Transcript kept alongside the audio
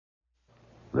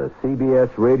The CBS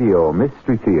Radio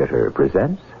Mystery Theater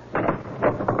presents...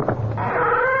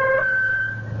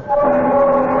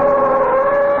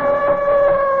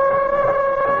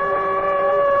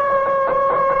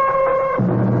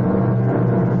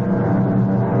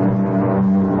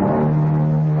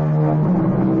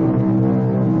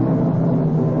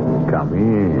 Come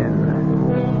in.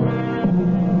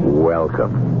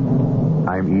 Welcome.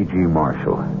 I'm E.G.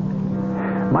 Marshall.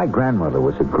 My grandmother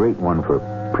was a great one for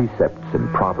precepts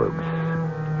and proverbs.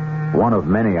 One of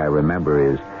many I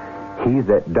remember is, "He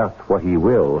that doth what he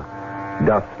will,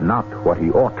 doth not what he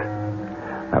ought."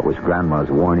 That was Grandma's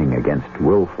warning against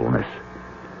willfulness.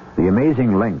 The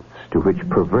amazing lengths to which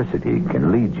perversity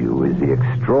can lead you is the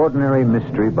extraordinary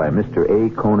mystery by Mr. A.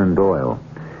 Conan Doyle.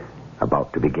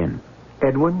 About to begin.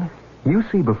 Edwin, you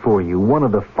see before you one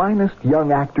of the finest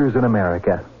young actors in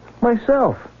America.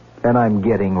 Myself. And I'm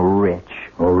getting rich.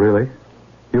 Oh, really?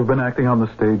 You've been acting on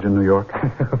the stage in New York?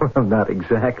 Well, not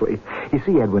exactly. You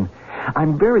see, Edwin,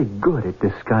 I'm very good at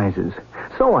disguises.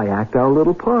 So I act our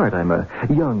little part. I'm a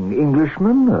young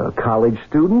Englishman, a college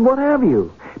student, what have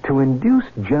you, to induce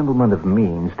gentlemen of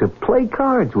means to play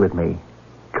cards with me.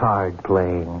 Card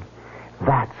playing.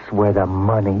 That's where the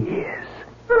money is.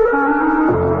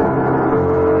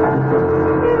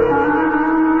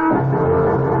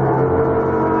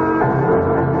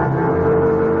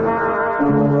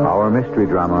 Our mystery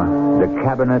drama, The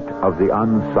Cabinet of the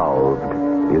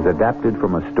Unsolved, is adapted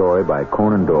from a story by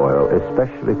Conan Doyle,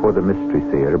 especially for the Mystery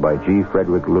Theater by G.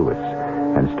 Frederick Lewis,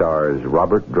 and stars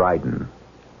Robert Dryden.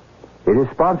 It is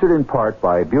sponsored in part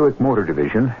by Buick Motor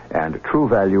Division and True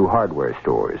Value Hardware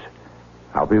Stores.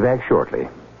 I'll be back shortly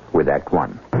with Act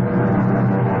One.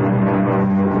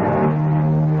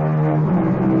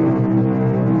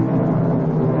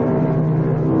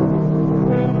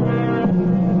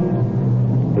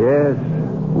 Yes,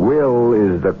 will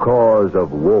is the cause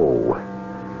of woe.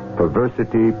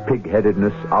 Perversity,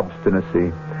 pig-headedness,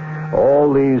 obstinacy,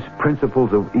 all these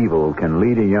principles of evil can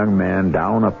lead a young man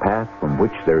down a path from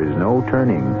which there is no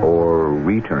turning or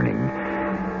returning.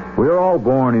 We are all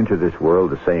born into this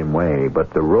world the same way,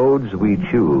 but the roads we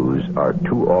choose are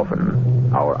too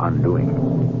often our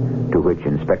undoing, to which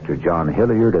Inspector John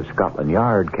Hilliard of Scotland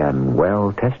Yard can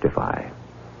well testify.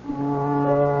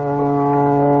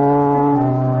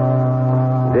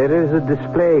 There is a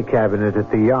display cabinet at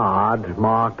the yard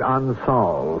marked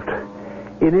Unsolved.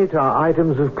 In it are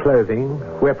items of clothing,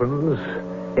 weapons,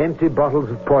 empty bottles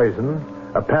of poison,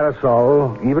 a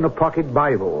parasol, even a pocket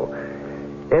Bible.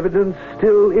 Evidence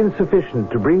still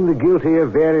insufficient to bring the guilty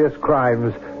of various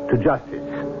crimes to justice.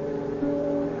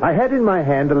 I had in my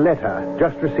hand a letter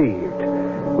just received,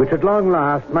 which at long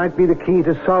last might be the key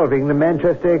to solving the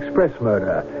Manchester Express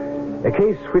murder. A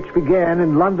case which began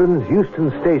in London's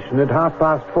Euston Station at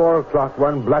 4:30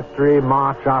 one blustery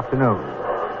March afternoon.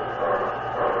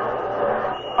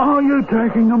 Are you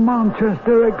taking a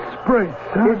Manchester Express,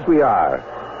 sir? Yes, we are.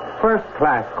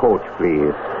 First-class coach,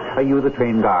 please. Are you the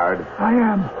train guard? I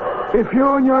am. If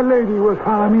you and your lady will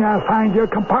follow me, I'll find your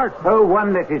compartment. Oh,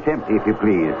 one that is empty, if you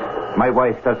please. My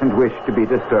wife doesn't wish to be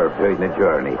disturbed during the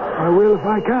journey. I will if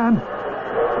I can.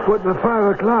 But the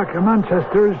 5 o'clock in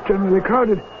Manchester is generally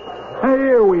crowded. Hey,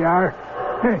 here we are.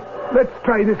 Hey, let's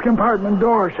try this compartment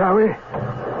door, shall we?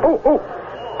 Oh.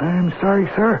 I'm sorry,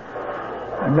 sir.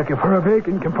 I'm looking for a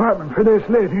vacant compartment for this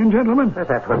lady and gentleman.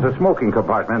 That was a smoking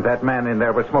compartment. That man in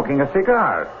there was smoking a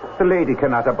cigar. The lady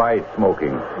cannot abide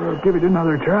smoking. We'll give it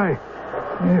another try.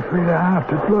 If we have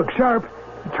to look sharp,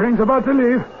 the train's about to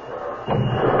leave.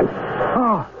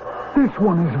 Oh, this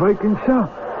one is vacant, sir.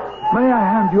 May I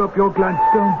hand you up your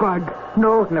Gladstone bag?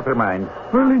 No, never mind.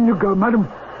 Well, in you go, madam.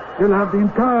 You'll have the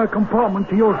entire compartment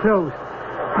to yourselves.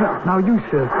 Now, you,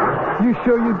 sir. You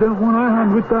sure you don't want a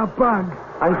hand with that bag?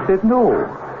 I said no.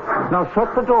 Now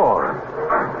shut the door.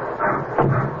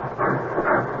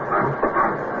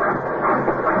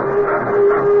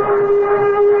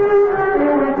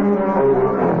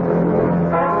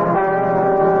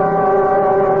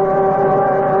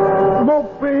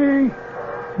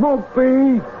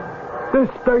 Mopey! The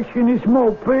station is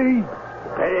Mopey.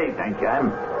 Hey, thank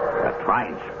you. The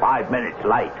train's 5 minutes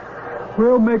late.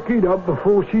 We'll make it up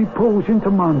before she pulls into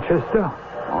Manchester.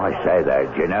 I say there,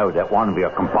 do you know that one of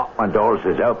your compartment doors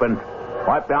is open?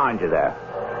 Right behind you there.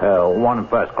 One in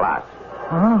first class.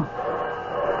 Huh?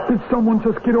 Did someone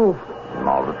just get off?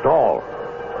 Not at all.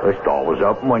 This door was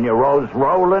open when you rose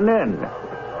rolling in.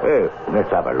 Hey, let's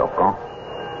have a look, huh?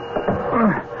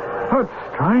 That's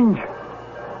strange.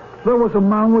 There was a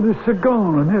man with a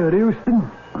cigar in here,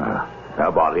 Houston.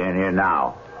 Nobody in here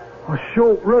now. A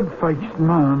short, red-faced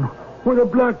man with a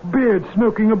black beard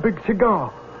smoking a big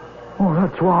cigar. Oh,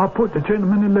 that's why I put the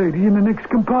gentleman and lady in the next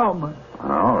compartment.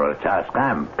 Oh, let's ask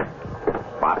them.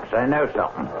 Perhaps they know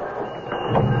something.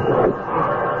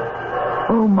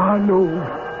 Oh, my Lord.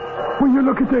 Will you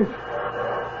look at this?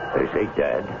 Is he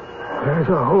dead? There's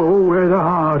a hole where the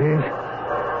heart is.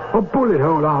 A bullet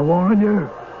hole, I warn you.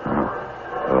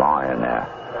 Lying there.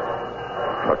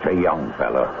 Such a young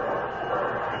fellow.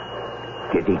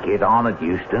 Did he get on at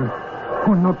Euston?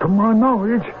 Well, not to my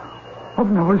knowledge. I've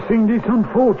never seen this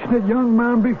unfortunate young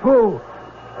man before.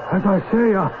 As I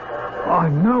say, I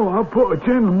know I put a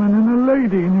gentleman and a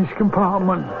lady in this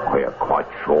compartment. Are you quite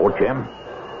sure, Jim?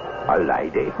 A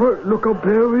lady? Well, look up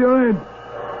there over your head.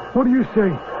 What do you say?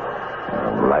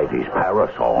 A lady's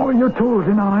parasol. Oh, you're taller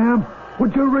than I am.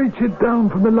 Would you reach it down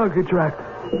from the luggage rack?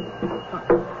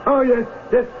 Oh, yes.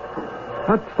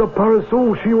 That's the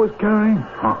parasol she was carrying.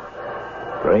 Huh.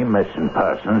 3 missing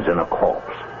persons and a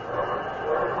corpse.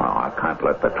 Oh, I can't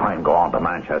let the train go on to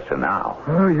Manchester now.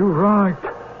 Oh, you're right.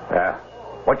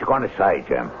 What you going to say,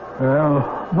 Jim?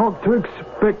 Well, not to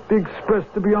expect the express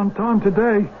to be on time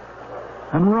today.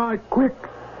 And right quick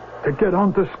to get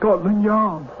on to Scotland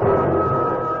Yard.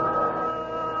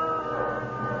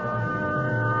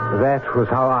 That was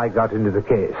how I got into the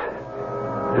case.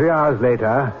 3 hours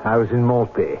later, I was in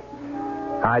Maltby.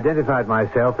 I identified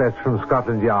myself as from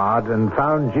Scotland Yard and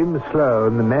found Jim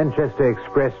Sloan, the Manchester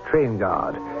Express train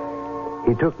guard.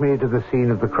 He took me to the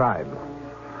scene of the crime.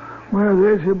 Well,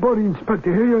 there's your body,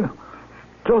 Inspector, here.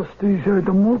 Just as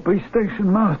the Maltby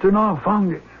station master and I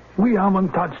found it. We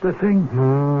haven't touched the thing.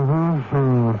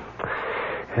 Mm-hmm.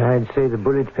 I'd say the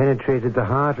bullet penetrated the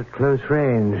heart at close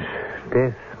range.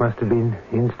 Death must have been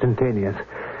instantaneous.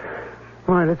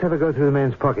 All right, let's have a go through the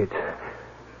man's pockets.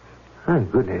 Oh,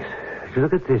 goodness.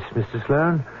 Look at this, Mr.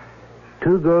 Sloan.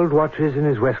 2 gold watches in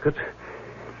his waistcoat.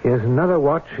 Here's another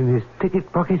watch in his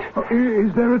ticket pocket.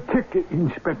 Is there a ticket,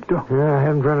 Inspector? I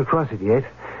haven't run across it yet.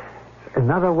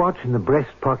 Another watch in the breast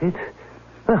pocket.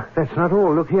 Oh, that's not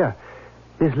all. Look here.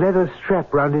 This leather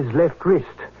strap round his left wrist.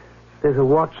 There's a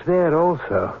watch there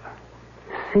also.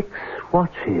 6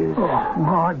 watches.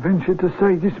 Oh, I'd venture to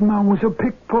say this man was a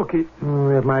pickpocket.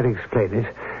 That might explain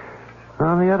it.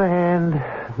 On the other hand,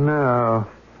 no.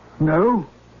 No?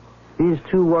 These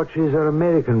 2 watches are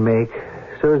American make.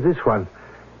 So is this one.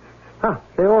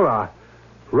 They all are.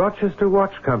 Rochester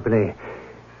Watch Company.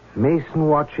 Mason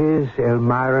Watches,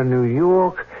 Elmira, New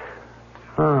York.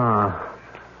 Well,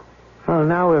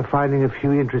 now we're finding a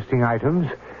few interesting items.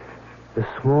 A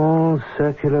small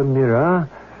circular mirror.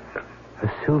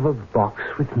 A silver box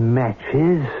with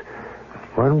matches.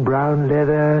 1 brown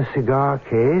leather cigar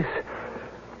case.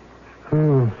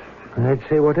 I'd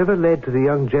say whatever led to the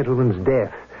young gentleman's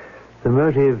death, the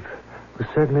motive was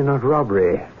certainly not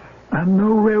robbery. And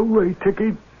no railway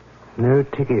ticket? No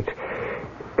ticket.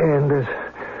 And as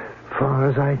far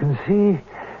as I can see,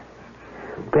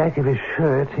 back of his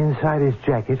shirt, inside his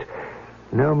jacket,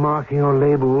 no marking or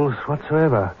labels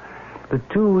whatsoever. The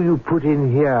 2 you put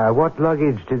in here, what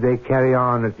luggage did they carry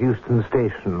on at Euston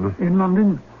Station? In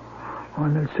London? Well,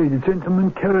 let's see, the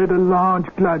gentleman carried a large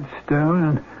Gladstone,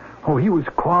 and he was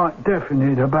quite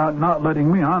definite about not letting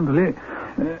me handle it.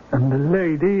 And the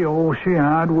lady, all she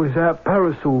had was that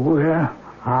parasol there.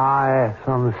 Yes,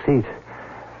 on the seat.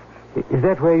 Is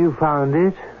that where you found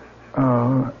it?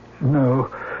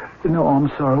 No. No, I'm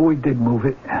sorry, we did move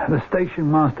it. The station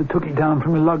master took it down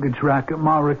from the luggage rack at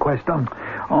my request. I'm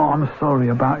sorry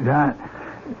about that.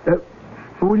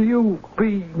 Will you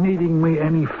be needing me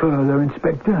any further,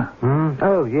 Inspector?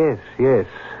 Oh, yes.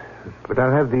 But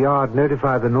I'll have the yard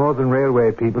notify the Northern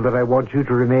Railway people that I want you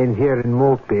to remain here in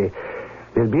Maltby.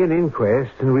 There'll be an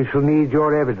inquest, and we shall need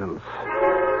your evidence.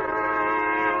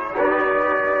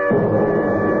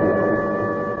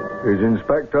 Is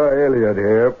Inspector Elliot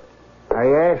here?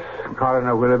 Yes,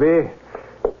 Coroner Willoughby.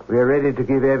 We are ready to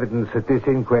give evidence at this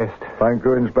inquest. Thank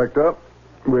you, Inspector.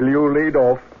 Will you lead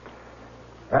off?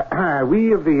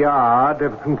 We of the yard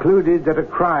have concluded that a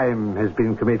crime has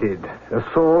been committed.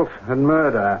 Assault and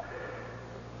murder.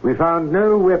 We found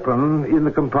no weapon in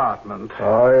the compartment.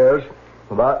 Yes.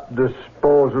 That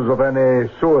disposes of any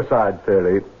suicide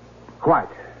theory. Quite.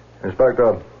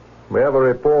 Inspector, we have a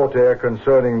report here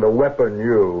concerning the weapon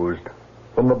used.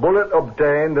 From the bullet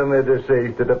obtained in the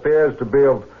deceased, it appears to be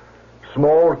of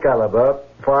small caliber,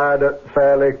 fired at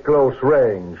fairly close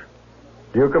range.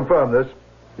 Do you confirm this?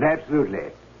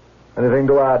 Absolutely. Anything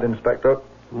to add, Inspector?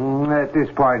 At this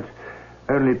point,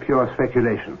 only pure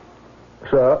speculation.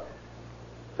 Sir?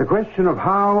 The question of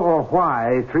how or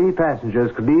why 3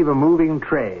 passengers could leave a moving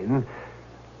train,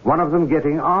 one of them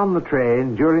getting on the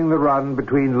train during the run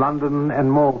between London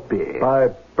and Maltby. I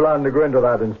plan to go into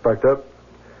that, Inspector.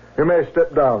 You may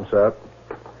step down, sir.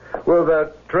 Will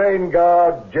the train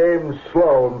guard, James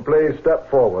Sloan, please step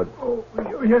forward? Oh,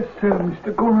 yes, sir,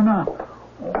 Mr. Coroner.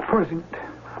 Present.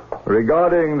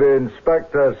 Regarding the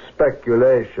inspector's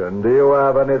speculation, do you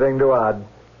have anything to add?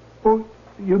 Oh,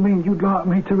 you mean you'd like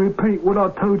me to repeat what I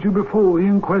told you before the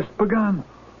inquest began?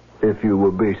 If you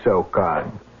would be so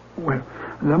kind. Well,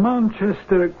 the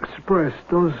Manchester Express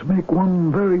does make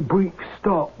one very brief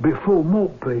stop before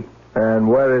Maltby. And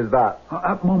where is that?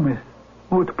 At Monmouth.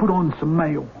 Or to put on some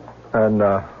mail. And,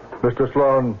 Mr.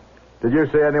 Sloan, did you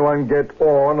see anyone get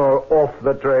on or off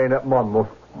the train at Monmouth?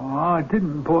 Oh, I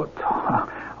didn't, but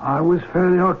I was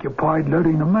fairly occupied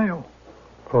loading the mail.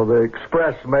 Well, the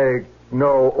express make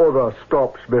no other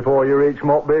stops before you reach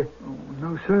Maltby? Oh,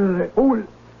 no, sir.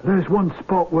 There's one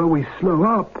spot where we slow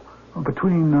up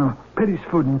between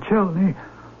Pettisford and Cheltenham.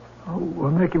 Oh,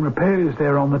 we're making repairs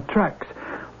there on the tracks.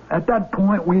 At that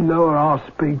point, we lower our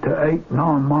speed to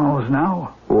 8-9 miles an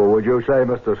hour. Well, would you say,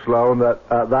 Mr. Sloan, that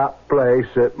at that place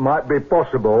it might be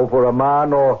possible for a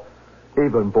man or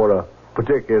even for a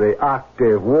particularly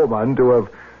active woman to have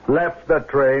left the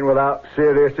train without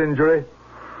serious injury?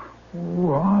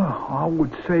 Oh, I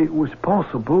would say it was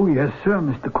possible, yes, sir,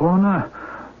 Mr. Coroner.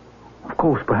 Of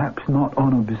course, perhaps not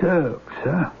unobserved,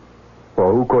 sir.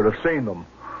 Well, who could have seen them?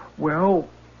 Well,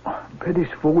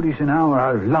 Pettisford is an hour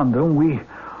out of London. We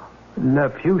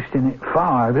left Houston at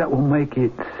 5. That will make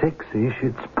it 6-ish.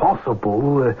 It's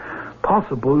possible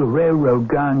the railroad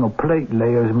gang or plate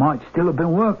layers might still have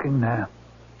been working there.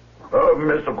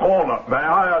 Mr. Corner, may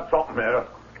I add something here?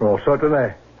 Well,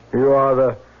 certainly. You are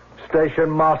the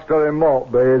station master in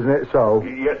Maltby, isn't it so?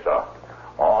 Yes, sir.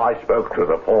 I spoke to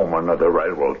the foreman of the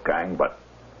railroad gang, but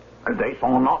they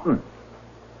saw nothing.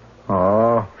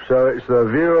 Oh, so it's the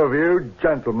view of you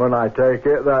gentlemen, I take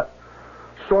it, that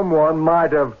someone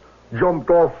might have jumped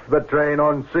off the train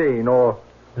unseen or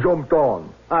jumped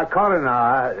on.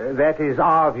 Coroner, that is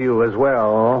our view as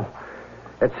well.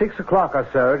 At 6 o'clock or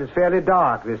so, it is fairly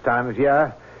dark this time of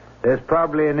year. There's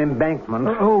probably an embankment.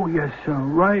 Oh, yes, sir.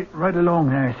 Right along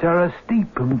there, sir. A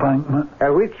steep embankment.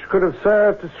 Which could have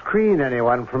served to screen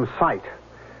anyone from sight.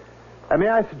 May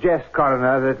I suggest,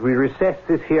 Coroner, that we recess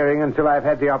this hearing until I've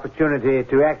had the opportunity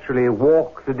to actually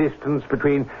walk the distance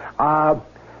between...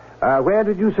 where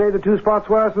did you say the two spots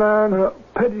were, Sloan?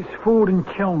 Pettisford and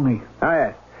Cheltenham. Oh,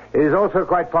 yes. It is also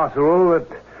quite possible that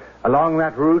along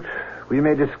that route we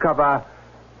may discover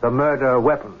the murder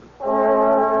weapon.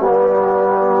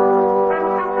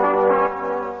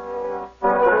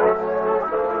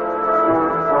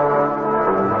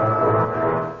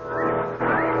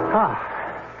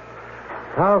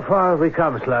 How far have we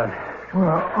come, Sloan? Well,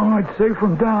 I'd say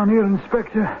from down here,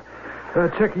 Inspector,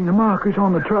 checking the markers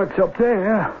on the tracks up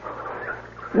there,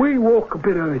 we walk a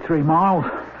bit over 3 miles.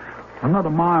 Another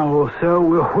mile or so,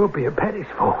 we'll be at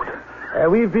Pettisford.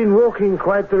 We've been walking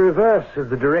quite the reverse of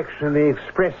the direction the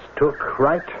express took,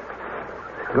 right?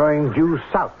 Going due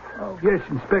south. Oh, yes,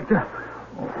 Inspector.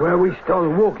 Where we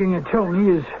started walking at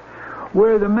Cheltenham is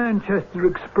where the Manchester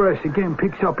Express again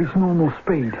picks up its normal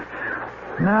speed.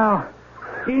 Now,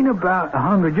 in about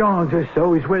 100 yards or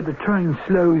so is where the train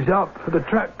slows up for the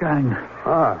track gang.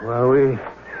 Well, we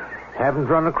haven't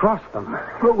run across them.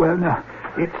 Oh, well, no,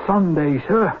 it's Sunday,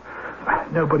 sir.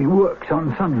 Nobody works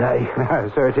on Sunday.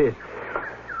 So it is.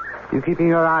 You keeping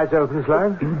your eyes open,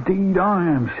 Sloan? Indeed I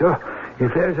am, sir.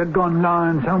 If there's a gun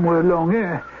lying somewhere along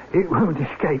here, it won't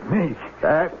escape me.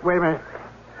 Wait a minute.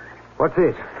 What's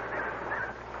this?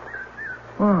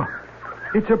 Oh,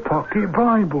 it's a pocket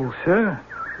Bible, sir.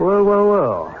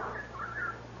 Well.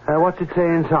 What's it say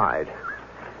inside?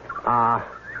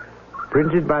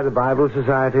 Printed by the Bible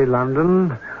Society,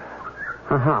 London.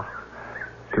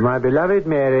 To my beloved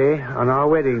Mary on our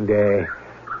wedding day.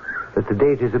 But the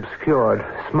date is obscured,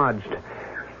 smudged.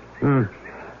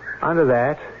 Under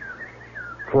that,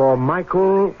 for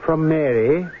Michael from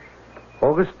Mary,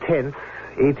 August 10th,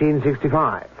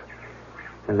 1865.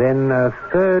 And then a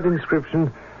third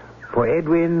inscription, for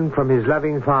Edwin from his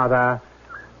loving father.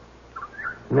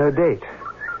 No date.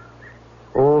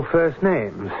 All first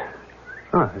names.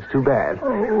 That's too bad.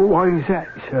 Oh, why is that,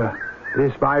 sir?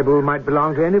 This Bible might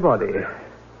belong to anybody.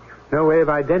 No way of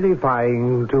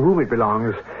identifying to whom it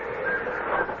belongs.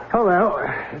 Oh, well,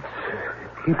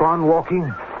 let's keep on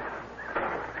walking.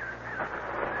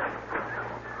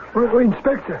 Oh,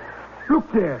 Inspector,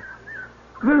 look there.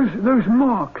 Those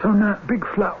marks on that big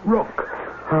flat rock.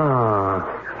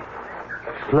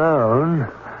 Sloan,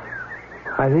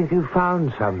 I think you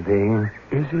found something.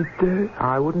 Is it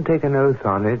I wouldn't take an oath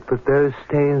on it, but those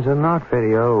stains are not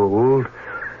very old.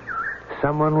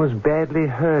 Someone was badly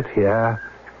hurt here.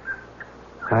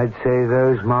 I'd say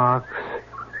those marks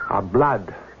Our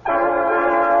blood.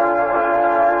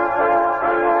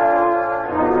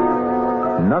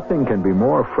 Nothing can be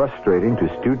more frustrating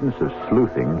to students of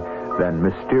sleuthing than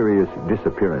mysterious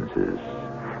disappearances.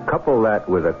 Couple that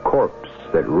with a corpse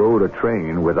that rode a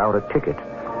train without a ticket,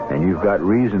 and you've got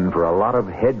reason for a lot of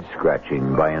head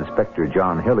scratching by Inspector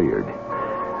John Hilliard.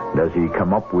 Does he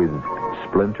come up with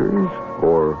splinters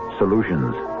or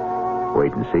solutions?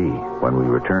 Wait and see when we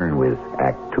return with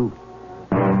Act 2.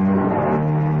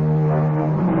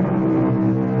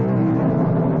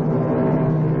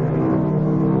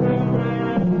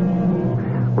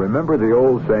 Remember the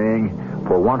old saying,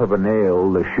 for want of a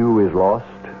nail, the shoe is lost.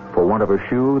 For want of a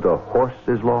shoe, the horse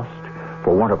is lost.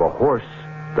 For want of a horse,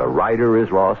 the rider is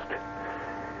lost.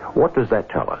 What does that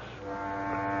tell us?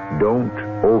 Don't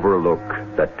overlook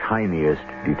the tiniest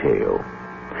detail.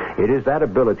 It is that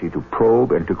ability to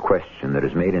probe and to question that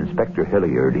has made Inspector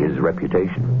Hilliard his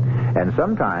reputation. And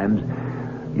sometimes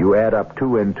you add up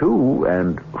 2 and 2,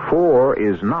 and 4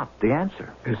 is not the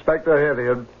answer. Inspector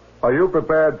Hilliard, are you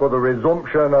prepared for the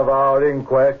resumption of our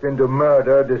inquest into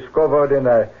murder discovered in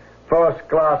a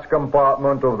first-class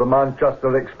compartment of the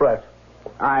Manchester Express?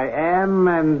 I am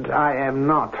and I am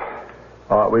not.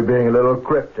 Aren't we being a little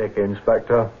cryptic,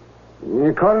 Inspector?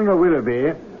 Coroner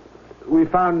Willoughby, we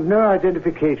found no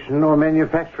identification or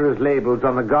manufacturer's labels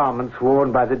on the garments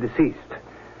worn by the deceased.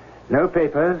 No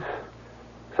papers,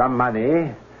 some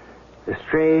money, a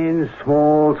strange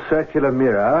small circular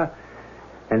mirror,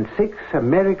 and 6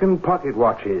 American pocket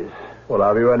watches. Well,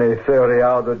 have you any theory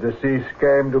how the deceased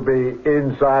came to be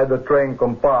inside the train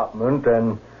compartment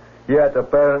and yet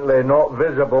apparently not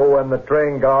visible when the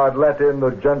train guard let in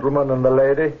the gentleman and the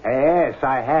lady? Yes,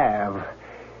 I have.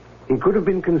 He could have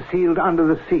been concealed under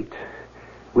the seat,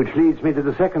 which leads me to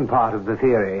the second part of the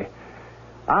theory.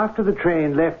 After the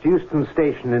train left Euston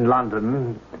Station in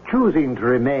London, choosing to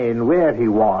remain where he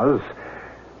was,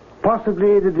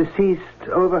 possibly the deceased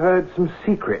overheard some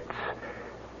secrets,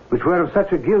 which were of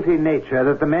such a guilty nature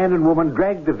that the man and woman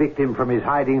dragged the victim from his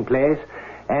hiding place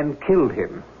and killed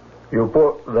him. You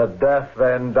put the death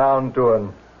then down to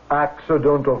an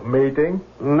accident of meeting?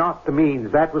 Not the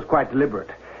means. That was quite deliberate.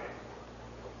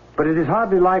 But it is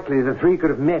hardly likely the 3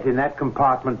 could have met in that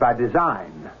compartment by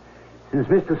design, since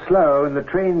Mr. Slow and the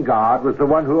train guard was the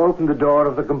one who opened the door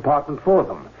of the compartment for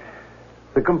them.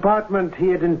 The compartment he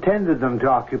had intended them to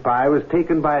occupy was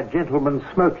taken by a gentleman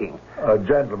smoking. A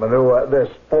gentleman who, at this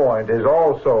point, is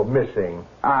also missing.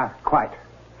 Quite.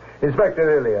 Inspector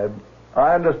Hilliard,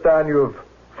 I understand you've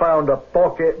found a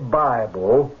pocket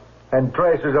Bible and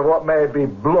traces of what may be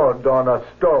blood on a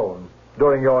stone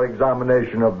during your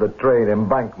examination of the train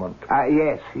embankment.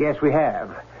 Yes, we have.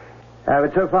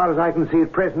 But so far as I can see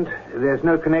at present, there's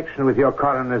no connection with your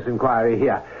coroner's inquiry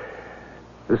here.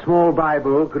 The small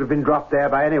Bible could have been dropped there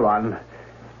by anyone.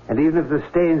 And even if the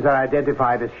stains are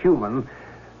identified as human,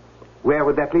 where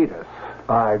would that lead us?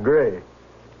 I agree.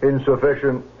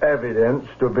 Insufficient evidence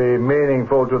to be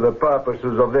meaningful to the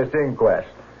purposes of this inquest.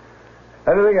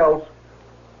 Anything else?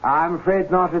 I'm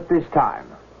afraid not at this time.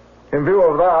 In view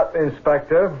of that,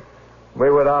 Inspector,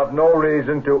 we would have no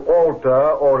reason to alter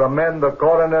or amend the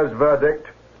coroner's verdict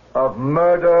of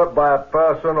murder by a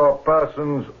person or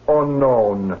persons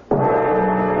unknown.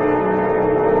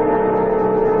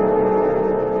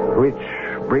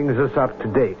 Which brings us up to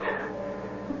date.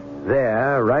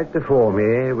 There, right before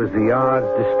me, was the yard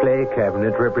display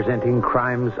cabinet representing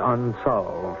crimes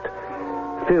unsolved,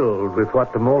 filled with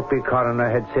what the Maltby coroner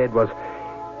had said was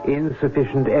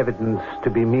insufficient evidence to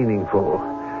be meaningful.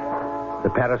 The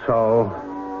parasol,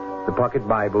 the pocket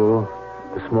Bible,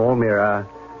 the small mirror,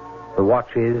 the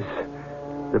watches,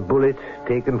 the bullet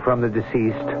taken from the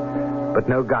deceased, but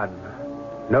no gun,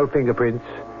 no fingerprints,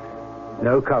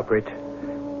 no culprit.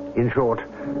 In short,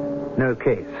 no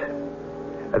case.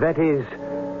 That is,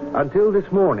 until this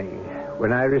morning,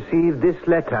 when I received this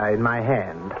letter in my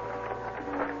hand.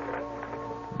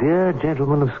 Dear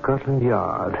gentlemen of Scotland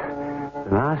Yard,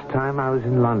 the last time I was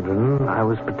in London, I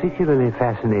was particularly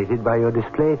fascinated by your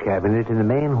display cabinet in the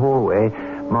main hallway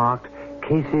marked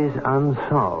Cases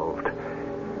Unsolved.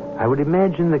 I would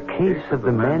imagine the case of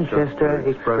the Manchester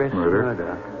Express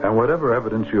murder. And whatever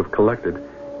evidence you have collected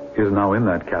is now in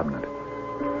that cabinet.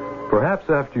 Perhaps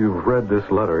after you've read this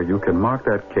letter, you can mark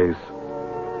that case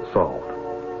solved.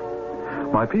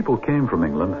 My people came from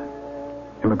England,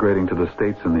 immigrating to the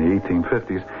States in the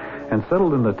 1850s, and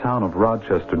settled in the town of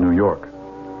Rochester, New York,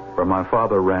 where my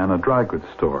father ran a dry goods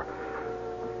store.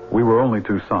 We were only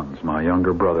 2 sons, my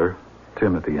younger brother,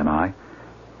 Timothy, and I.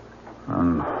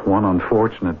 And one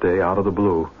unfortunate day, out of the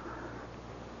blue,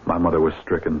 my mother was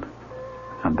stricken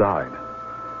and died.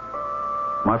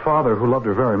 My father, who loved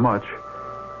her very much,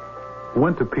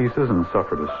 went to pieces and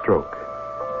suffered a stroke.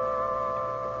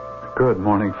 Good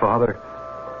morning, Father.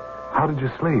 How did you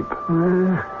sleep?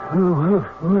 What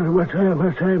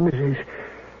time is it?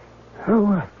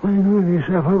 Oh, when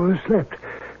yourself overslept.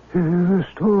 The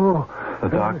store. The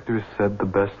doctor said the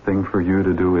best thing for you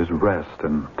to do is rest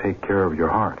and take care of your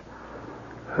heart.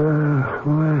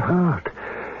 My heart.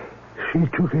 She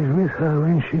took it with her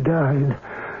when she died.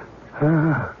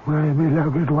 My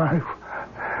beloved wife.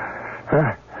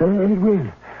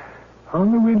 Edwin,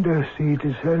 on the window seat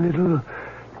is her little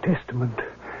testament.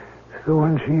 The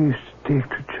one she used to take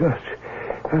to church.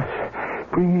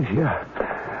 Bring it here.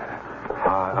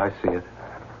 I see it.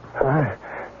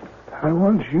 I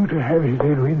want you to have it,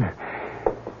 Edwin.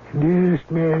 Dearest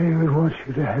Mary would want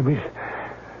you to have it.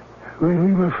 When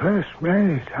we were first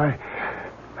married, I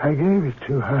gave it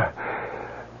to her.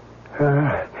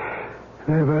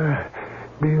 Never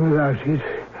be without it.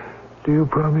 Do you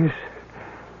promise?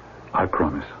 I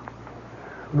promise.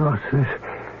 Not that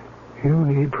you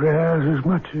need prayers as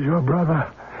much as your brother.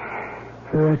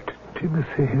 That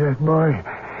Timothy, that boy.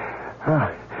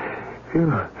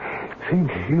 You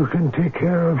think you can take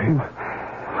care of him?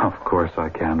 Of course I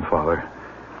can, Father.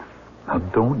 Now,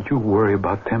 don't you worry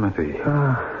about Timothy.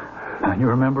 And you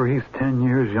remember, he's 10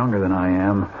 years younger than I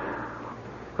am.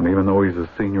 And even though he's a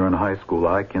senior in high school,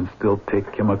 I can still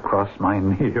take him across my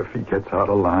knee if he gets out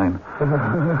of line.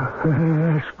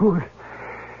 That's good.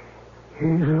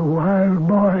 He's a wild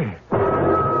boy.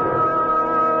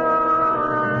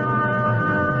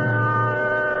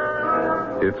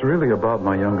 It's really about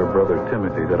my younger brother,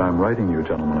 Timothy, that I'm writing you,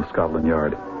 gentlemen of Scotland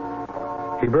Yard.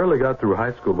 He barely got through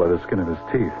high school by the skin of his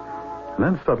teeth. And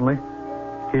then suddenly,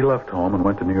 he left home and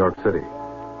went to New York City.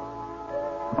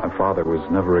 My father was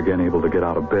never again able to get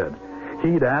out of bed.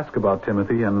 He'd ask about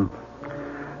Timothy, and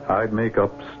I'd make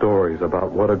up stories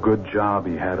about what a good job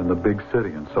he had in the big city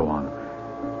and so on.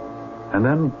 And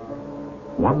then,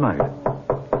 one night...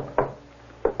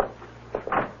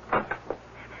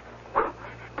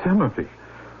 Timothy!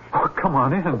 Oh, come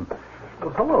on in.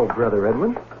 Well, hello, Brother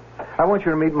Edwin. I want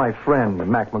you to meet my friend,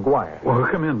 Mac McGuire. Well,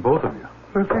 come in, both of you.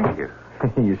 Well, thank you.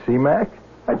 You see, Mac?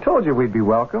 I told you we'd be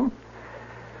welcome.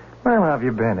 Well, how have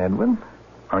you been, Edwin?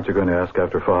 Aren't you going to ask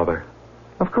after Father?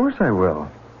 Of course I will.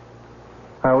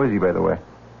 How is he, by the way?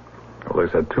 Well,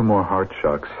 he's had 2 more heart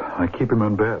shocks. I keep him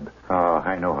in bed. Oh,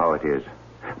 I know how it is.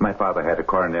 My father had a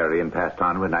coronary and passed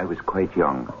on when I was quite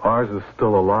young. Ours is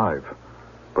still alive,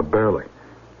 but barely.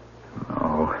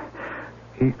 No.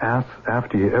 He asks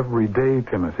after you every day,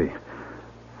 Timothy.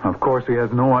 Of course, he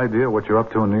has no idea what you're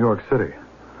up to in New York City.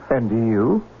 And do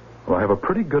you? Well, I have a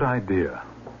pretty good idea.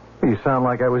 You sound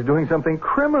like I was doing something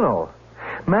criminal.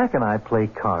 Mac and I play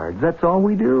cards. That's all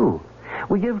we do.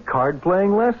 We give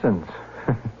card-playing lessons.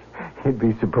 You'd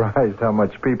be surprised how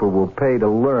much people will pay to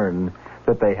learn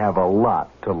that they have a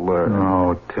lot to learn.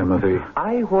 Oh, Timothy.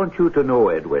 I want you to know,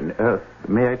 Edwin.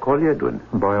 May I call you Edwin?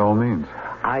 By all means.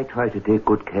 I try to take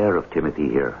good care of Timothy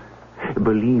here.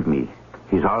 Believe me,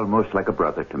 he's almost like a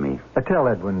brother to me. Tell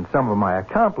Edwin some of my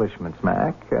accomplishments,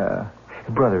 Mac.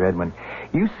 Brother Edwin,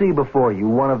 you see before you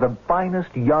one of the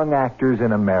finest young actors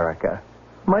in America.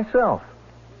 Myself.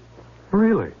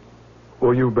 Really?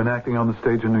 Well, you've been acting on the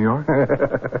stage in New York?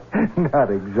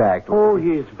 Not exactly. Oh,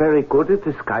 he's very good at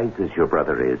disguises, your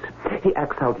brother is. He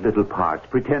acts out little parts,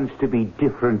 pretends to be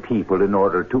different people in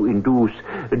order to induce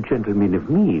gentlemen of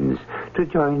means to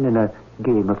join in a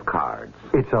game of cards.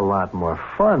 It's a lot more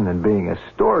fun than being a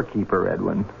storekeeper,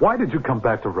 Edwin. Why did you come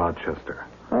back to Rochester?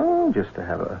 Oh, just to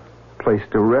have a place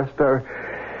to rest our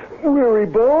weary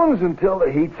bones until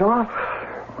the heat's off.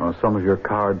 Well, some of your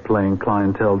card-playing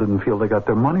clientele didn't feel they got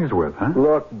their money's worth, huh?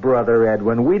 Look, Brother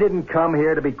Edwin, we didn't come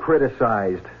here to be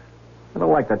criticized. I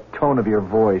don't like the tone of your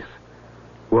voice.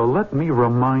 Well, let me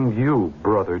remind you,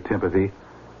 Brother Timothy.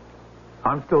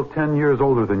 I'm still 10 years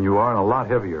older than you are and a lot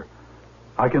heavier.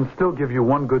 I can still give you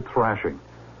one good thrashing.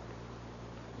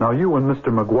 Now, you and Mr.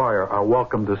 McGuire are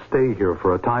welcome to stay here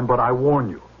for a time, but I warn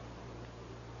you.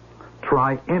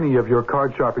 Try any of your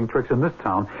card sharping tricks in this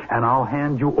town, and I'll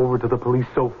hand you over to the police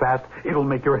so fast it'll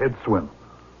make your head swim.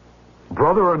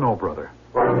 Brother or no brother?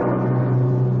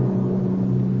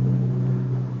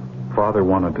 Father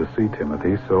wanted to see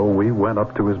Timothy, so we went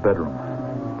up to his bedroom.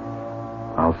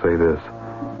 I'll say this.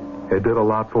 It did a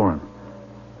lot for him.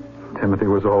 Timothy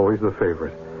was always the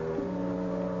favorite.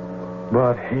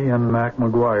 But he and Mac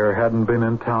McGuire hadn't been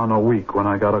in town a week when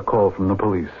I got a call from the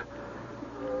police.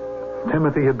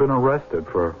 Timothy had been arrested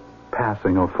for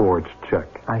passing a forged check.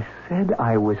 I said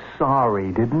I was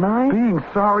sorry, didn't I? Being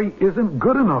sorry isn't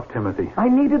good enough, Timothy. I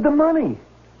needed the money.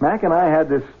 Mac and I had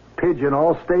this pigeon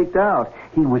all staked out.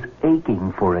 He was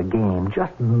aching for a game,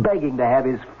 just begging to have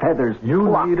his feathers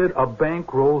plucked. Needed a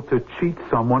bankroll to cheat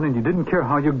someone, and you didn't care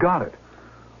how you got it.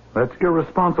 That's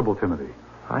irresponsible, Timothy.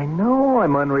 I know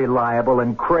I'm unreliable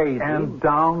and crazy. And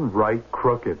downright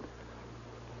crooked.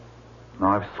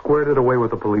 Now, I've squared it away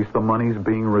with the police. The money's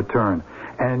being returned.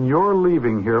 And you're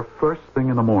leaving here first thing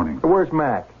in the morning. Where's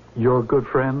Mac? Your good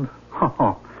friend?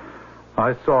 Oh,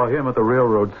 I saw him at the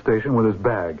railroad station with his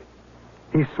bag.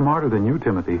 He's smarter than you,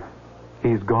 Timothy.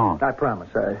 He's gone. I promise.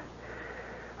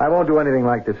 I won't do anything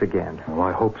like this again. Well,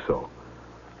 I hope so.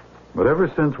 But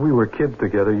ever since we were kids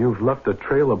together, you've left a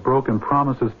trail of broken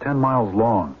promises 10 miles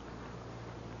long.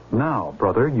 Now,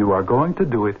 brother, you are going to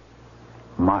do it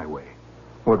my way.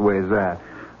 What way is that?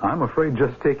 I'm afraid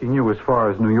just taking you as far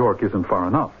as New York isn't far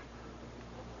enough.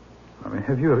 I mean,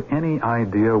 have you any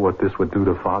idea what this would do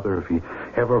to Father if he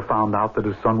ever found out that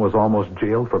his son was almost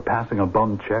jailed for passing a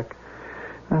bum check?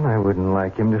 And I wouldn't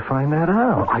like him to find that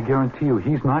out. Well, I guarantee you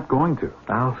he's not going to.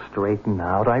 I'll straighten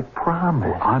out, I promise.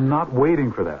 Well, I'm not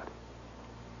waiting for that.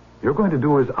 You're going to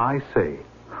do as I say,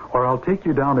 or I'll take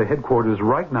you down to headquarters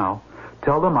right now,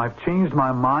 tell them I've changed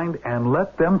my mind, and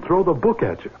let them throw the book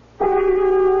at you.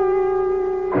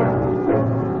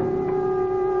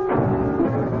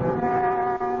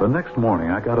 The next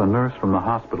morning, I got a nurse from the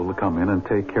hospital to come in and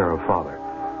take care of Father.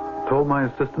 Told my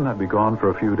assistant I'd be gone for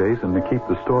a few days and to keep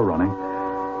the store running.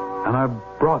 And I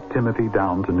brought Timothy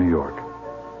down to New York.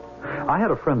 I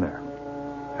had a friend there,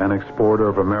 an exporter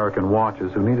of American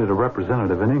watches who needed a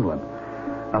representative in England.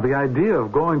 Now, the idea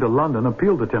of going to London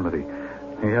appealed to Timothy.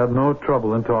 He had no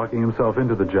trouble in talking himself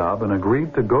into the job and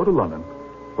agreed to go to London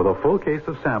with a full case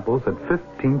of samples at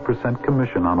 15%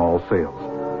 commission on all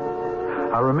sales.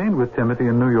 I remained with Timothy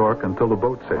in New York until the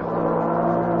boat sailed.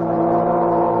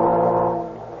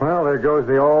 Well, there goes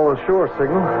the all-ashore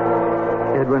signal.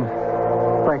 Edwin,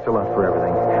 thanks a lot for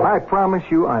everything. I promise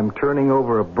you I'm turning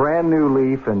over a brand new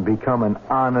leaf and become an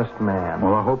honest man.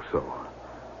 Well, I hope so.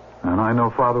 And I know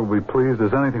Father will be pleased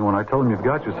as anything when I tell him you've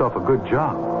got yourself a good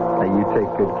job. Now, you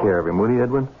take good care of him, will you,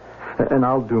 Edwin? And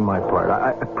I'll do my part.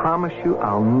 I promise you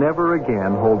I'll never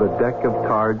again hold a deck of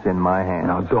cards in my hand.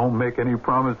 Now, don't make any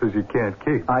promises you can't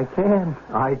keep. I can.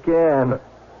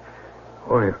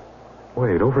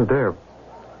 Wait, over there,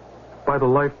 by the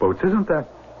lifeboats, isn't that...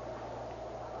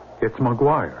 It's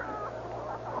McGuire.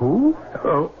 Who?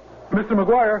 Mr.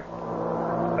 McGuire.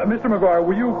 Mr. McGuire,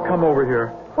 will you come over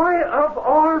here? Why, of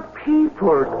all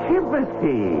people,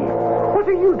 Timothy, what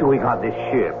are you doing on this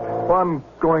ship? Well, I'm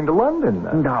going to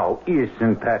London. Now,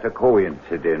 isn't that a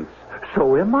coincidence?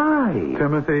 So am I.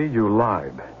 Timothy, you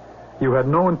lied. You had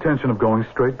no intention of going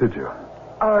straight, did you?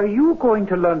 Are you going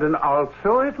to London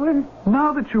also, Edwin?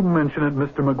 Now that you mention it,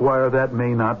 Mr. McGuire, that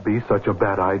may not be such a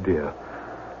bad idea.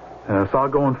 Yes, I'll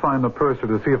go and find the purser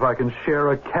to see if I can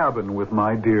share a cabin with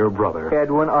my dear brother.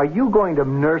 Edwin, are you going to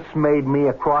nursemaid me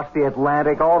across the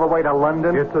Atlantic all the way to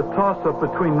London? It's a toss-up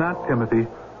between that, Timothy,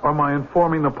 or my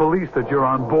informing the police that you're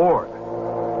on board.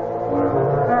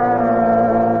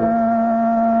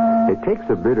 It takes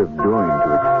a bit of doing to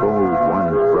expose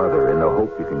one's brother in the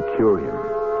hope you can cure him,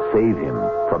 save him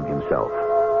from himself.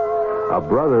 A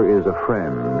brother is a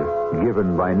friend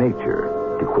given by nature,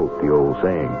 to quote the old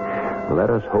saying. Let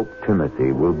us hope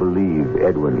Timothy will believe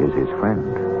Edwin is his friend.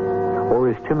 Or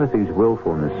is Timothy's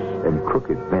willfulness and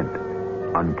crooked bent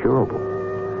uncurable?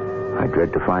 I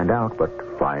dread to find out, but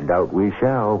find out we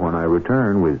shall when I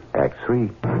return with Act 3.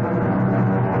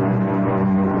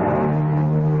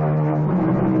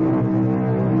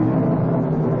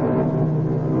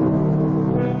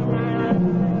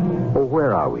 Oh,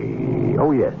 where are we?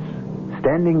 Oh, yes.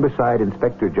 Standing beside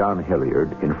Inspector John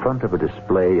Hilliard in front of a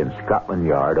display in Scotland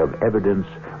Yard of evidence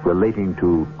relating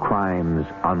to crimes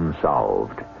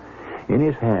unsolved. In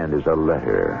his hand is a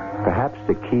letter, perhaps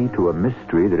the key to a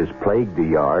mystery that has plagued the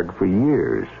yard for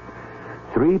years.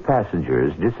 3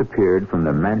 passengers disappeared from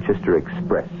the Manchester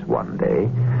Express one day,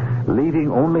 leaving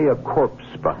only a corpse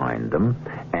behind them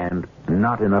and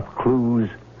not enough clues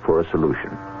for a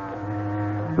solution.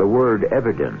 The word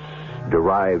evidence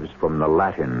derives from the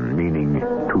Latin meaning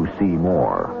to see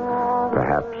more.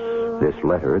 Perhaps this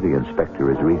letter the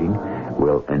inspector is reading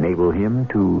will enable him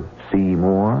to see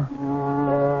more.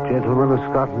 Gentlemen of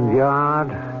Scotland Yard,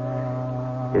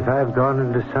 if I've gone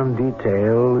into some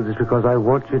detail, it's because I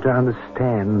want you to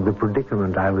understand the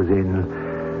predicament I was in.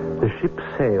 The ship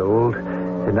sailed,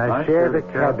 and I shared a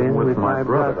cabin with my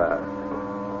brother.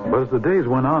 But as the days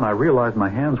went on, I realized my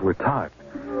hands were tied.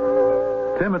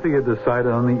 Timothy had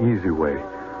decided on the easy way.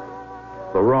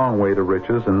 The wrong way to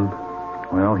riches, and,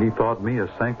 well, he thought me a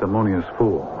sanctimonious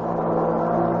fool.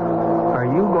 Are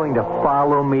you going to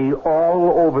follow me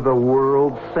all over the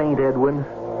world, St. Edwin?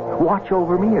 Watch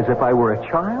over me as if I were a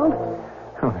child?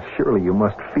 Oh, surely you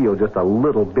must feel just a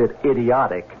little bit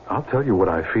idiotic. I'll tell you what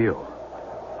I feel.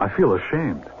 I feel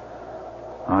ashamed.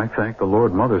 I thank the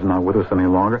Lord Mother's not with us any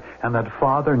longer, and that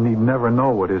Father need never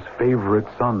know what his favorite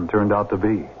son turned out to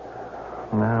be.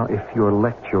 Now, if your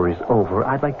lecture is over,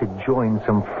 I'd like to join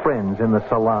some friends in the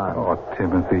salon. Oh,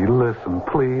 Timothy, listen,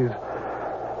 please.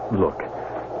 Look,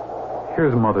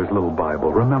 here's Mother's little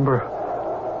Bible, remember?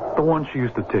 The one she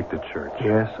used to take to church.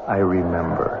 Yes, I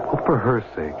remember. Oh, for her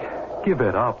sake, give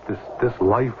it up, this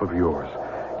life of yours.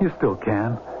 You still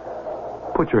can.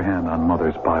 Put your hand on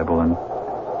Mother's Bible and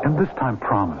this time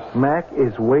promise. Mac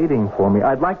is waiting for me.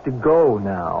 I'd like to go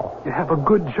now. You have a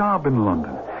good job in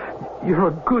London. You're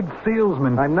a good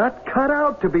salesman. I'm not cut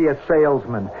out to be a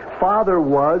salesman. Father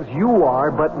was, you are,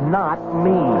 but not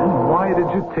me. Why did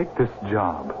you take this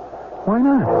job? Why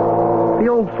not? The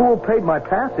old fool paid my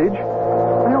passage.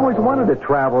 I always wanted to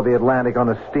travel the Atlantic on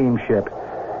a steamship.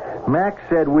 Mac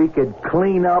said we could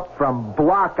clean up from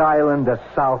Block Island to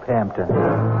Southampton.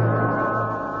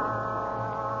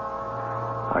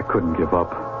 I couldn't give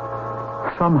up.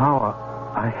 Somehow,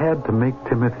 I had to make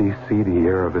Timothy see the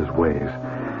error of his ways.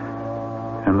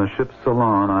 In the ship's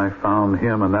salon, I found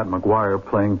him and that McGuire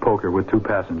playing poker with two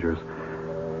passengers.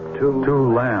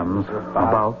 Two lambs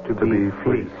about to be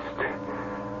fleeced.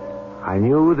 I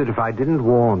knew that if I didn't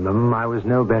warn them, I was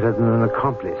no better than an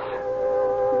accomplice.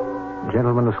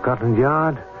 Gentlemen of Scotland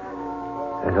Yard,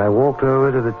 as I walked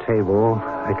over to the table,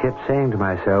 I kept saying to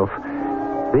myself,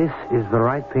 this is the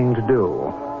right thing to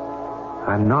do.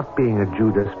 I'm not being a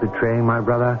Judas betraying my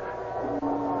brother.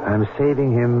 I'm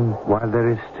saving him while there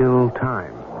is still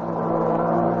time.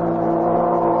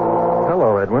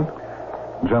 Hello, Edwin.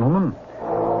 Gentlemen,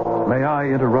 may I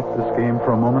interrupt this game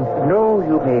for a moment? No,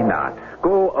 you may not.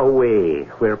 Go away.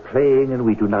 We're playing and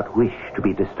we do not wish to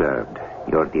be disturbed.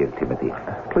 Your dear Timothy.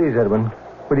 Please, Edwin,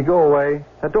 will you go away?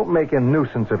 Now, don't make a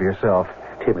nuisance of yourself.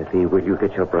 Timothy, will you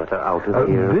get your brother out of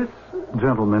here? This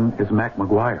gentleman is Mac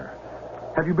McGuire.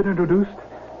 Have you been introduced?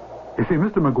 You see,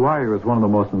 Mr. McGuire is one of the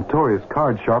most notorious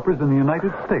card sharpers in the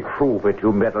United States. Prove it,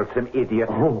 you meddlesome idiot.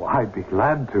 Oh, I'd be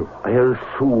glad to. I'll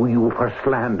sue you for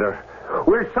slander.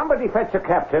 Will somebody fetch a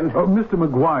captain? Mr.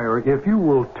 McGuire, if you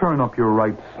will turn up your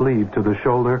right sleeve to the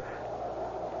shoulder,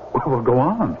 well, go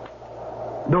on.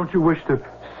 Don't you wish to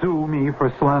sue me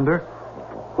for slander?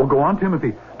 Well, go on,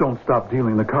 Timothy. Don't stop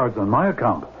dealing the cards on my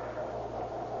account.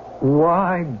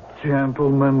 Why,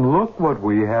 gentlemen, look what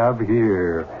we have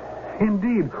here.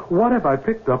 Indeed, what have I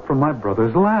picked up from my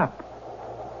brother's lap?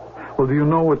 Well, do you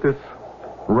know what this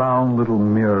round little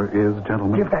mirror is,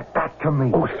 gentlemen? Give that back to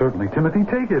me. Oh, certainly, Timothy,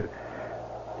 take it.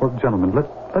 Well, gentlemen,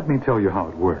 let me tell you how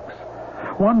it works.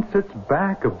 One sits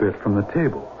back a bit from the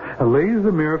table, lays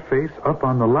the mirror face up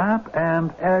on the lap,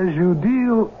 and as you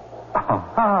deal...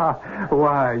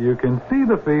 why, you can see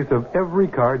the face of every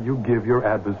card you give your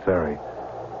adversary.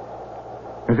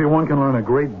 You see, one can learn a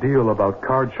great deal about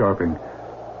card sharping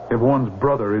if one's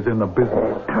brother is in the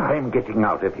business. I'm getting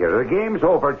out of here. The game's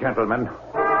over, gentlemen.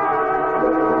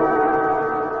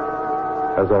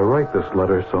 As I write this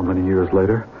letter so many years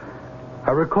later,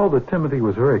 I recall that Timothy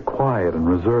was very quiet and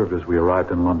reserved as we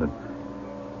arrived in London.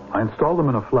 I installed him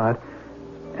in a flat,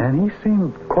 and he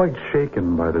seemed quite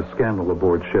shaken by the scandal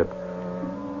aboard ship.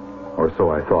 Or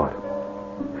so I thought.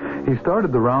 He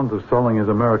started the rounds of selling his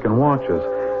American watches,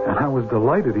 and I was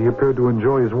delighted he appeared to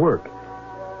enjoy his work.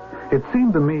 It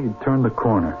seemed to me he'd turned the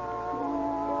corner,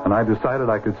 and I decided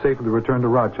I could safely return to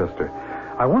Rochester.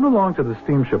 I went along to the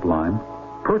steamship line,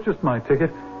 purchased my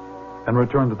ticket, and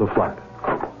returned to the flat.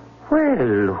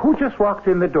 Well, who just walked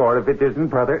in the door if it isn't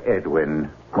Brother Edwin?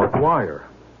 McGuire,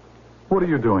 what are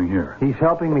you doing here? He's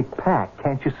helping me pack,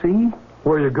 can't you see?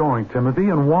 Where are you going, Timothy,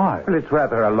 and why? Well, it's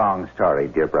rather a long story,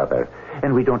 dear brother,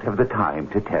 and we don't have the time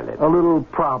to tell it. A little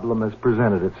problem has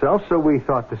presented itself, so we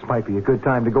thought this might be a good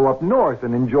time to go up north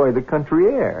and enjoy the country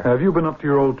air. Have you been up to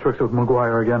your old tricks with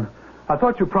McGuire again? I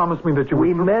thought you promised me that you would...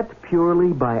 We met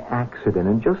purely by accident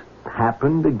and just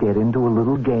happened to get into a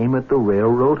little game at the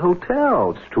Railroad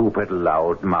Hotel. Stupid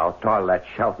loudmouth, all that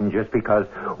shouting just because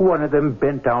one of them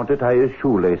bent down to tie his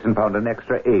shoelace and found an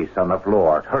extra ace on the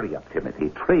floor. Hurry up, Timothy.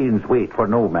 Trains wait for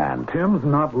no man. Tim's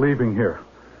not leaving here.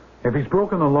 If he's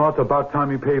broken the law, it's about time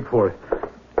he paid for it.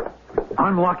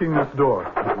 I'm locking this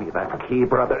door. Give me that key,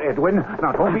 Brother Edwin.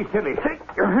 Now, don't be silly. Take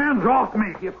your hands off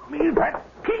me. Give me that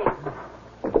key.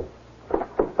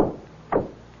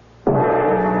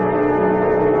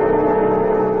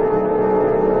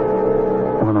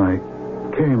 When I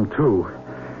came to,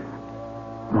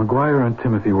 McGuire and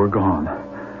Timothy were gone.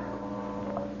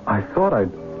 I thought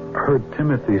I'd heard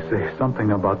Timothy say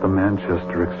something about the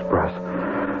Manchester Express.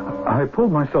 I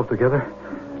pulled myself together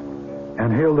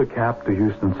and hailed a cab to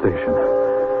Euston Station.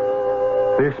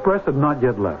 The express had not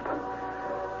yet left.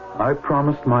 I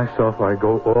promised myself I'd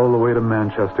go all the way to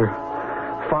Manchester,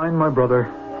 find my brother,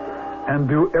 and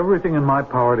do everything in my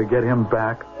power to get him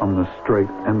back on the straight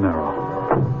and narrow.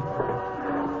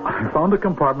 I found a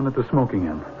compartment at the smoking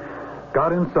end,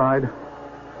 got inside,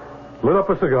 lit up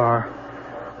a cigar,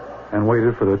 and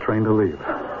waited for the train to leave.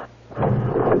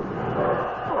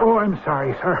 Oh, I'm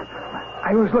sorry, sir.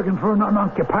 I was looking for an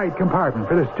unoccupied compartment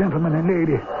for this gentleman and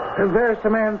lady. There's a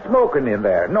man smoking in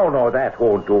there. No, that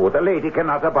won't do. The lady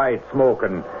cannot abide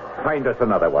smoking. Find us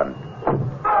another one.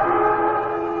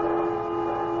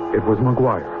 It was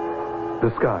McGuire,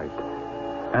 disguised.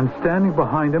 And standing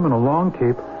behind him in a long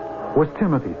cape was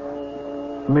Timothy,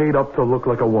 made up to look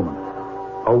like a woman.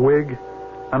 A wig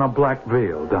and a black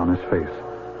veil down his face.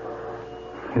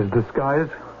 His disguise,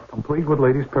 complete with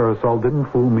lady's parasol,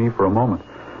 didn't fool me for a moment.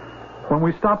 When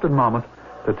we stopped at Monmouth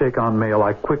to take on mail,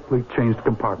 I quickly changed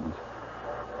compartments.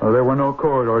 There were no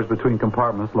corridors between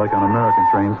compartments like on American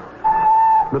trains.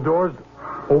 The doors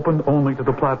opened only to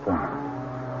the platform,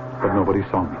 but nobody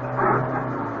saw me.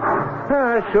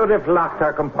 I should have locked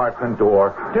our compartment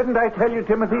door. Didn't I tell you,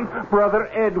 Timothy? Brother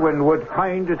Edwin would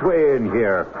find his way in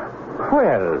here.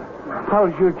 Well,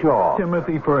 how's your jaw?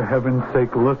 Timothy, for heaven's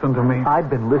sake, listen to me. I've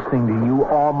been listening to you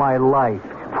all my life.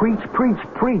 Preach, preach,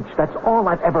 preach. That's all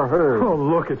I've ever heard. Oh,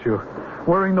 look at you.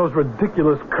 Wearing those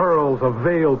ridiculous curls, a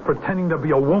veil, pretending to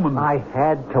be a woman. I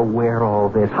had to wear all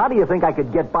this. How do you think I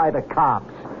could get by the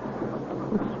cops?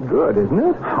 It's good, isn't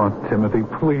it? Oh, Timothy,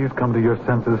 please come to your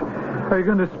senses. Are you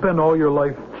going to spend all your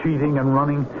life cheating and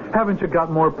running? Haven't you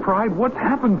got more pride? What's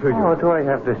happened to you? Oh, do I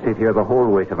have to sit here the whole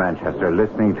way to Manchester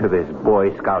listening to this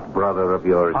Boy Scout brother of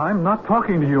yours? I'm not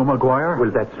talking to you, McGuire.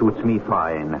 Well, that suits me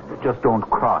fine. Just don't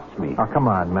cross me. Oh, come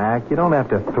on, Mac. You don't have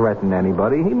to threaten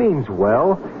anybody. He means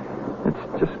well.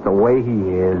 It's just the way he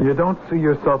is. You don't see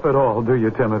yourself at all, do you,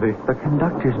 Timothy? The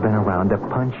conductor's been around to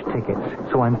punch tickets,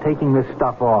 so I'm taking this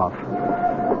stuff off.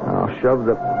 I'll shove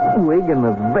the wig and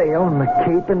the veil and the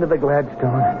cape into the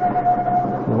Gladstone.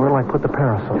 Where'll I put the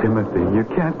parasol? Timothy, you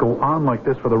can't go on like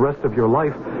this for the rest of your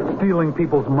life, stealing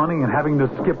people's money and having to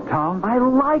skip town. I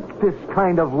like this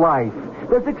kind of life.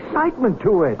 There's excitement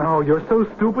to it. Oh, you're so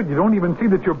stupid you don't even see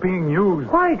that you're being used.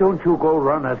 Why don't you go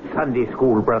run a Sunday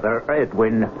school, Brother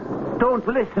Edwin? Don't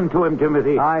listen to him,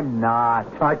 Timothy. I'm not.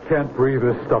 I can't breathe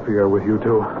this stuff here with you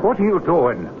two. What are you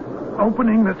doing?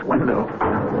 Opening this window.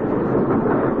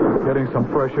 Getting some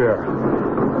fresh air.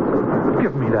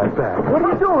 Give me that bag. What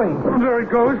are you doing? There it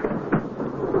goes.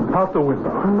 Out the window.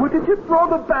 What did you throw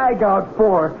the bag out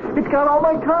for? It's got all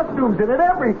my costumes in it,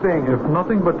 everything. If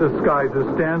nothing but disguises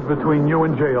stands between you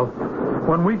and jail,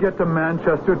 when we get to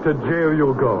Manchester, to jail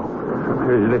you'll go.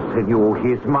 Listen, you,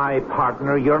 he's my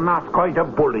partner. You're not going to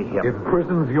bully him. If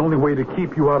prison's the only way to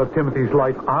keep you out of Timothy's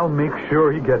life, I'll make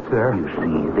sure he gets there. You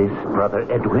see this, Brother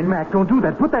Edwin? Mac, don't do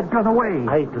that. Put that gun away.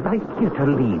 I'd like you to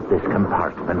leave this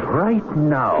compartment right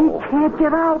now. He can't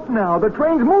get out now. The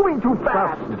train's moving too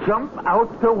fast. Just jump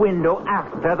out the window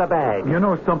after the bag. You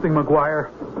know something, McGuire?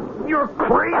 You're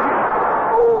crazy.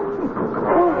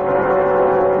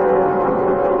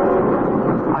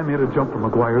 I made a jump for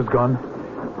McGuire's gun,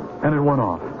 and it went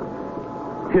off,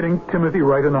 hitting Timothy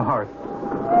right in the heart.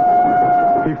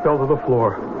 He fell to the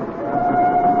floor.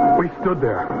 We stood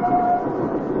there,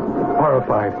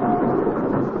 horrified.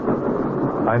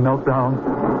 I knelt down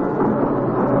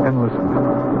and listened.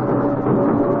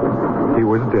 He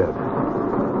was dead.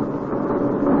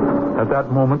 At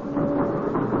that moment,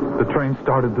 the train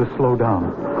started to slow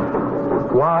down.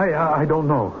 Why? I don't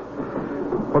know.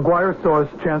 McGuire saw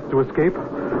his chance to escape,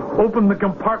 opened the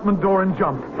compartment door and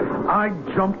jumped. I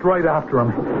jumped right after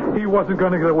him. He wasn't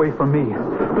going to get away from me.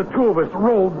 The two of us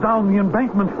rolled down the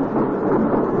embankment,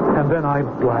 and then I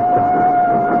blacked out.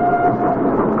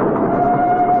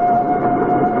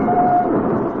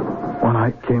 When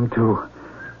I came to,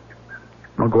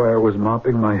 McGuire was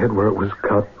mopping my head where it was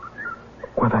cut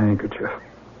with a handkerchief.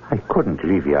 I couldn't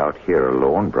leave you out here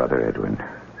alone, Brother Edwin.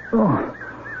 Oh,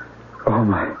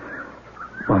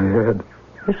 my head.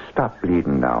 Just stop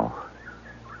bleeding now.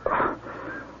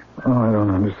 Oh, I don't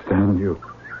understand you.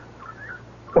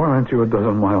 Or aren't you a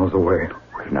dozen miles away?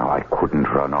 Well, now, I couldn't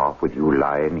run off with you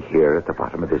lying here at the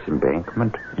bottom of this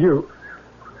embankment. You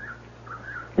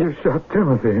shot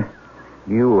Timothy.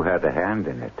 You had a hand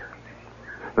in it.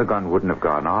 The gun wouldn't have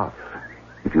gone off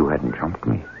if you hadn't jumped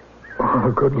me.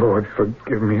 Oh, good Lord,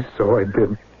 forgive me, so I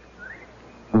did.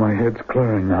 My head's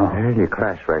clearing now. Well, you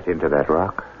crashed right into that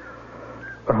rock.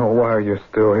 Oh, why are you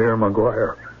still here,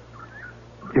 McGuire?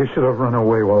 You should have run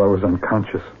away while I was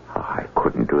unconscious. Oh, I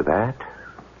couldn't do that.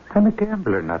 I'm a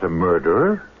gambler, not a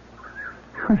murderer.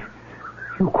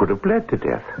 You could have bled to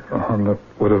death. And that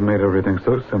would have made everything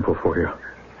so simple for you.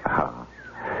 Ah,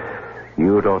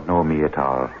 you don't know me at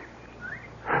all.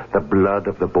 The blood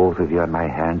of the both of you on my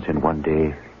hands in one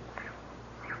day.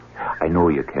 I know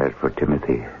you cared for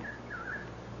Timothy,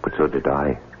 but so did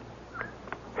I.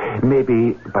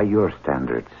 Maybe by your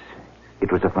standards,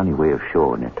 it was a funny way of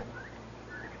showing it.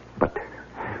 But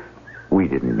we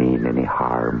didn't mean any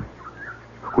harm.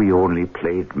 We only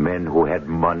played men who had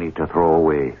money to throw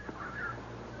away.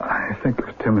 I think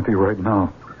of Timothy right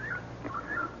now.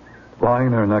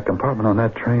 Lying there in that compartment on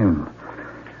that train.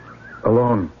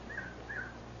 Alone.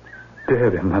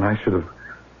 Dead, and that I should have...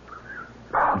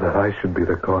 that I should be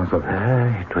the cause of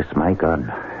it. It was my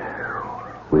gun.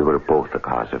 We were both the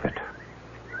cause of it.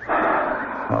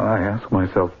 I ask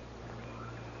myself,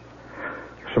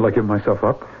 shall I give myself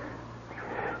up?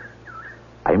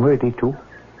 I'm ready to.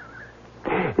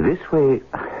 This way,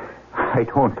 I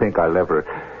don't think I'll ever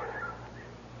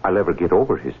get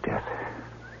over his death.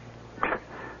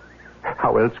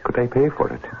 How else could I pay for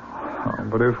it?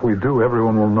 But if we do,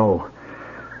 everyone will know.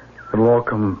 It'll all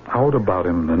come out about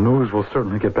him. The news will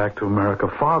certainly get back to America.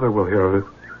 Father will hear of it.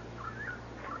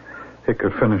 It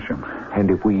could finish him. And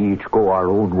if we each go our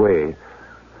own way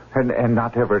and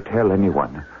not ever tell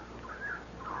anyone,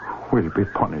 we'll be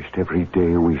punished every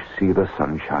day we see the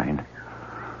sunshine.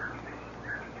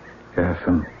 Yes,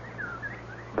 and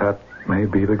that may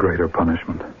be the greater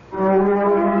punishment.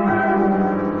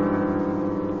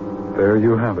 There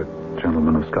you have it,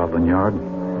 gentlemen of Scotland Yard.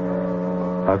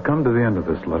 I've come to the end of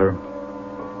this letter.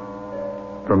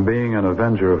 From being an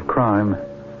avenger of crime,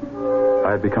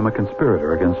 I had become a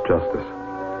conspirator against justice.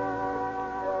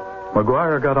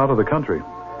 McGuire got out of the country.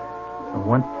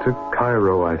 Went to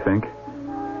Cairo, I think.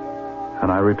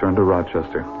 And I returned to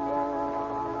Rochester.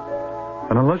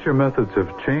 And unless your methods have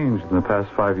changed in the past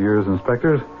 5 years,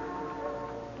 inspectors,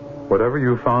 whatever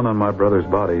you found on my brother's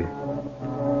body,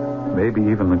 maybe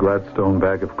even the Gladstone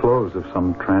bag of clothes if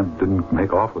some tramp didn't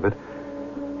make off with it,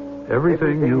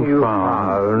 everything you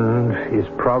found is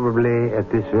probably at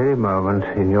this very moment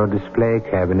in your display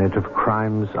cabinet of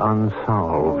crimes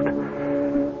unsolved.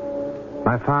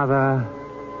 My father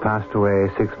passed away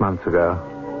 6 months ago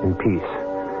in peace,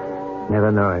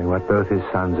 never knowing what both his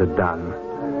sons had done.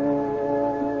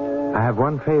 I have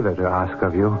one favor to ask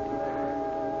of you.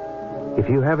 If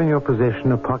you have in your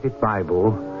possession a pocket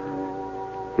Bible,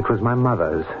 it was my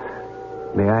mother's.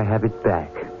 May I have it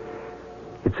back?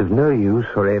 It's of no use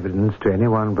or evidence to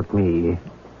anyone but me.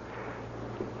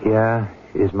 Here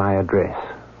is my address.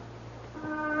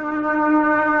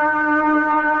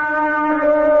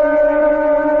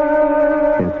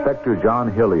 Inspector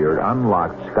John Hilliard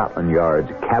unlocked Scotland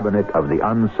Yard's cabinet of the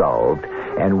unsolved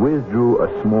and withdrew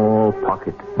a small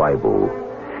pocket Bible.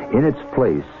 In its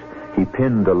place, he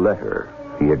pinned a letter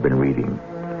he had been reading.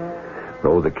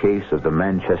 Though the case of the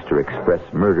Manchester Express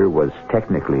murder was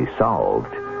technically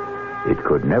solved, it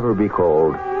could never be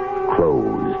called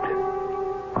closed.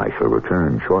 I shall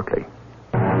return shortly.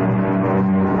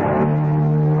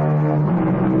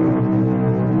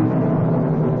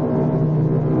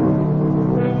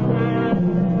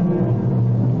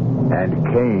 And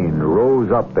Cain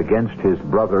rose up against his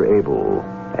brother Abel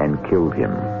and killed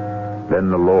him. Then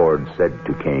the Lord said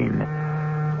to Cain,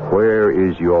 "Where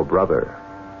is your brother?"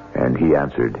 And he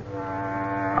answered,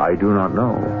 "I do not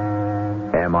know.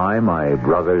 Am I my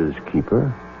brother's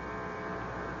keeper?"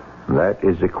 That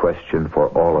is a question for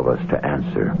all of us to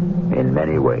answer in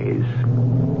many ways.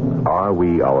 Are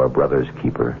we our brother's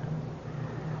keeper?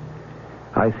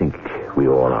 I think we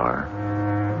all are.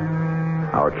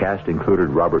 Our cast included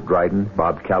Robert Dryden,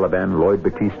 Bob Kaliban, Lloyd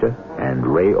Battista, and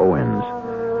Ray Owens.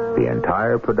 The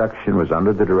entire production was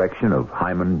under the direction of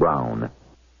Hyman Brown.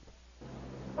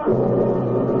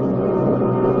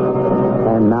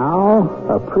 And now,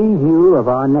 a preview of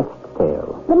our next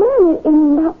tale. The man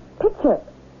in that picture,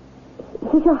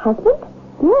 he's your husband?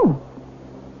 Yes.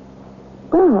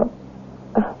 Well,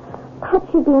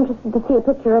 perhaps you'd be interested to see a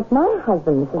picture of my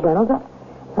husband, Mrs. Reynolds.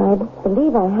 I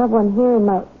believe I have one here in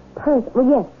my purse. Well,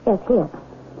 yes, here.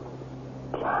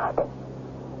 Jack.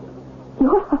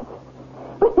 Your husband?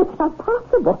 But it's not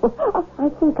possible. I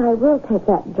think I will take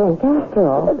that drink after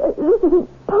all. This isn't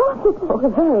possible. It's a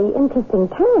very interesting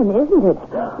turn, isn't it?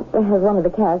 As one of the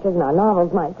characters in our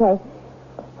novels might say.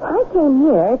 I came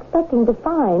here expecting to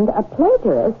find a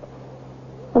plagiarist,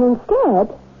 and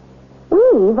instead,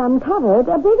 we've uncovered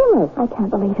a bigamist. I can't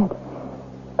believe it.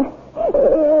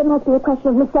 It must be a question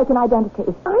of mistaken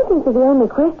identity. I think that the only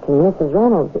question, Mrs.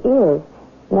 Reynolds, is,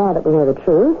 now that we know the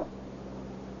truth,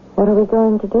 What are we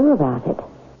going to do about it?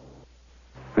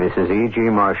 This is E.G.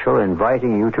 Marshall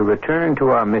inviting you to return to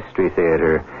our Mystery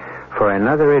Theater for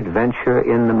another adventure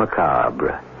in the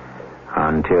macabre.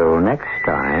 Until next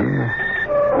time,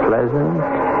 pleasant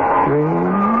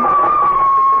dreams.